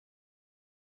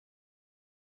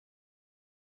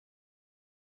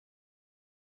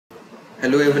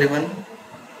Hello everyone.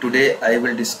 Today I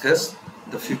will discuss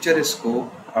the future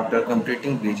scope after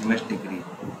completing BHMS degree.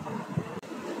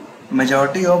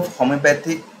 Majority of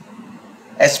homeopathic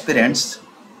aspirants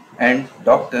and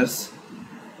doctors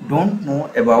don't know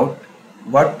about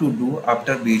what to do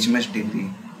after BHMS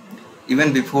degree.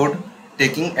 Even before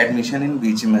taking admission in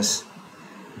BHMS,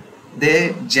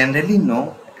 they generally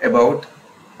know about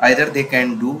either they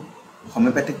can do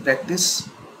homeopathic practice,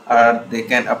 or they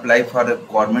can apply for a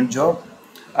government job,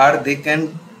 or they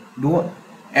can do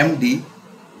MD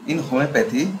in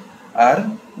homeopathy,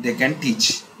 or they can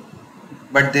teach.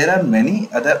 But there are many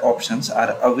other options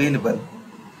are available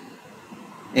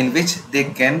in which they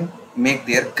can make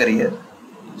their career.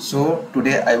 So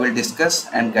today I will discuss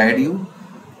and guide you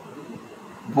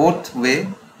both way,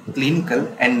 clinical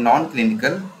and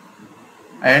non-clinical,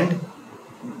 and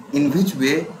in which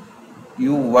way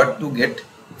you want to get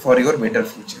for your better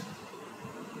future.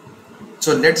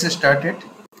 So let's start it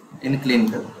in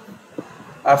clinical.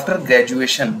 After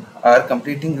graduation or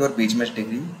completing your BHMS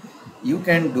degree, you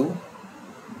can do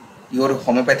your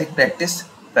homeopathic practice,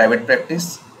 private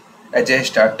practice. As a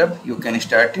startup, you can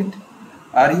start it,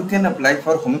 or you can apply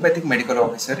for homeopathic medical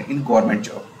officer in government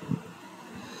job.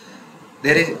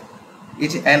 There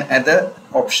is another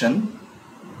option.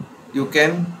 You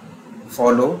can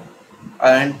follow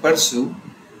and pursue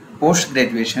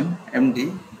post-graduation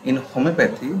MD in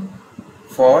homeopathy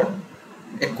for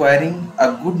acquiring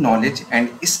a good knowledge and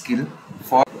skill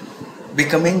for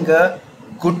becoming a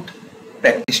good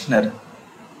practitioner.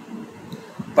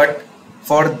 But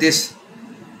for this,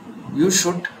 you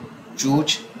should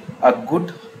choose a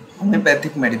good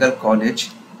homeopathic medical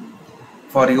college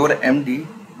for your MD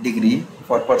degree,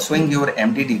 for pursuing your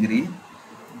MD degree,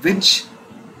 which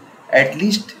at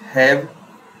least have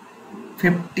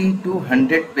 50 to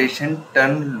 100 patient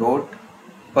turn load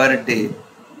per day.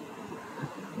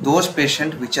 Those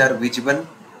patients which are visible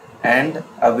and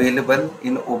available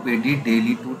in OPD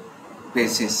daily to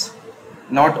basis,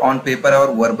 not on paper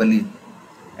or verbally.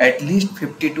 At least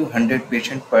 50 to 100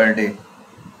 patients per day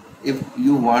if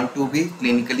you want to be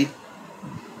clinically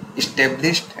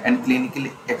established and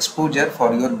clinically exposure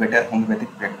for your better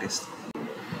homeopathic practice.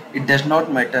 It does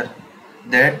not matter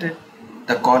that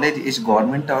the college is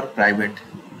government or private.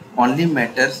 Only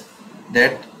matters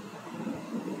that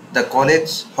the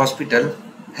college hospital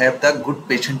have the good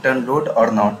patient turn load or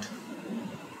not.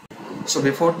 So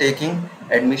before taking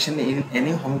admission in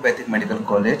any homeopathic medical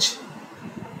college,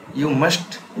 you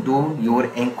must do your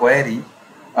inquiry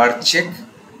or check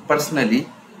personally,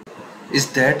 is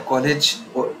that college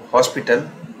or hospital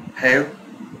have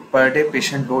per day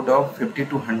patient load of 50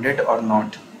 to 100 or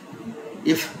not,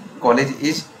 if college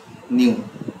is new.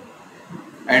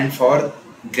 And for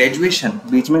graduation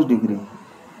BHMS degree,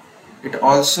 it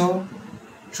also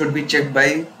should be checked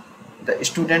by the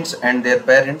students and their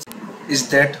parents, is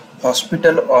that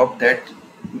hospital of that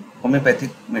homeopathic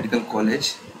medical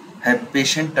college have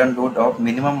patient turn load of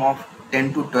minimum of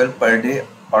 10 to 12 per day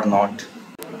or not,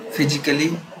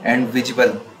 physically and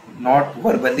visible, not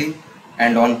verbally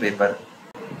and on paper.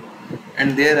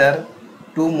 And there are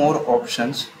two more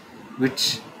options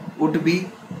which would be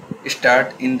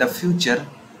start in the future,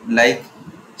 like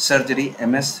surgery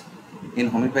MS in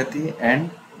homeopathy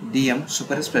and DM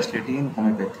super specialty in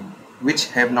homeopathy, which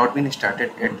have not been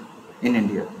started yet in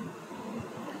India.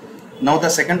 Now the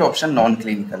second option,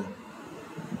 non-clinical.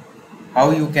 How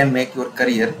you can make your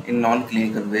career in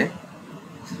non-clinical way?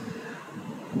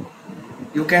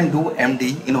 You can do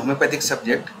MD in homeopathic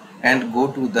subject and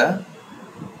go to the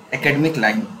academic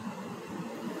line.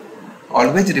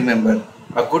 Always remember,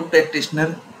 a good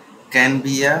practitioner can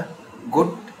be a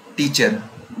good teacher,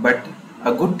 but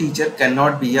a good teacher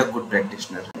cannot be a good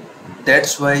practitioner.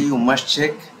 That's why you must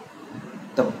check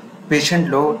the patient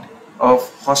load of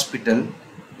hospital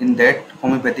in that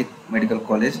homeopathic medical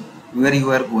college where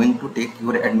you are going to take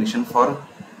your admission for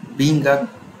being a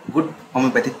good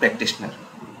homeopathic practitioner.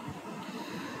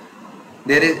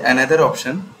 There is another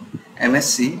option,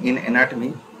 MSc in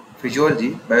anatomy,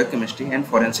 physiology, biochemistry and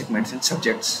forensic medicine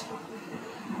subjects.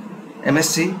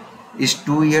 MSc is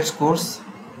 2 years course,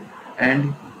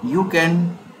 and you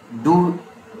can do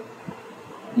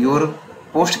your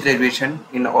post graduation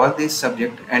in all these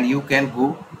subjects, and you can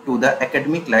go to the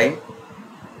academic line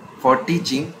for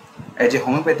teaching as a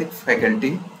homeopathic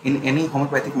faculty in any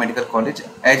homeopathic medical college,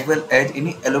 as well as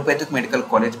any allopathic medical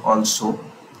college also.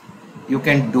 You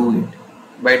can do it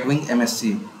by doing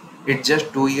MSc. It's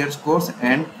just 2 years course,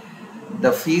 and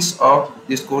the fees of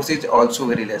this course is also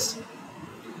very less.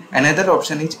 Another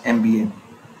option is MBA.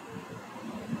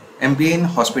 MBA in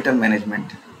hospital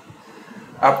management.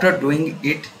 After doing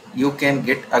it, you can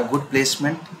get a good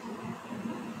placement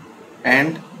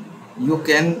and you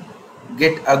can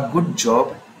get a good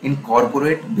job in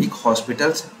corporate big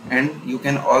hospitals, and you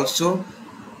can also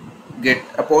get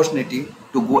opportunity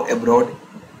to go abroad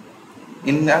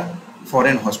in the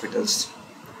foreign hospitals.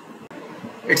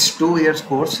 It's 2 years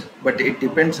course, but it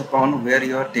depends upon where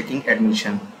you are taking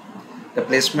admission. The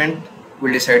placement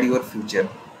will decide your future.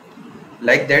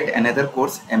 Like that, another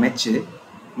course, MHA,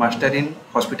 Master in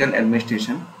Hospital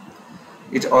Administration,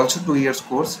 is also 2 years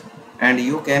course, and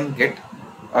you can get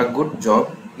a good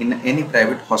job in any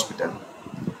private hospital.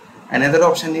 Another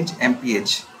option is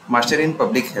MPH, Master in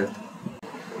Public Health.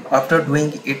 After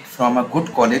doing it from a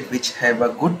good college which have a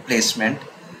good placement,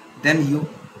 then you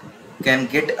can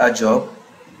get a job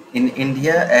in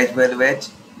India as well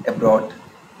as abroad.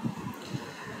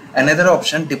 Another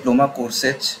option, diploma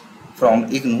courses from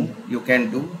IGNOU. You can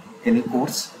do any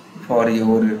course for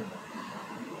your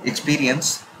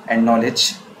experience and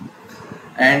knowledge.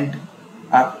 And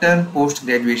after post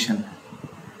graduation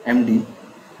MD,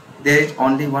 there is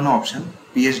only one option,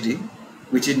 PhD,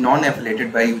 which is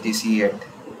non-affiliated by UGC yet.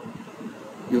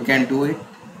 You can do it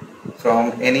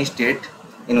from any state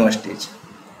universities.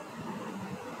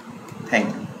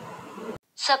 Thank you.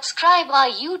 Subscribe our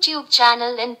YouTube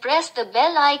channel and press the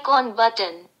bell icon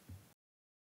button.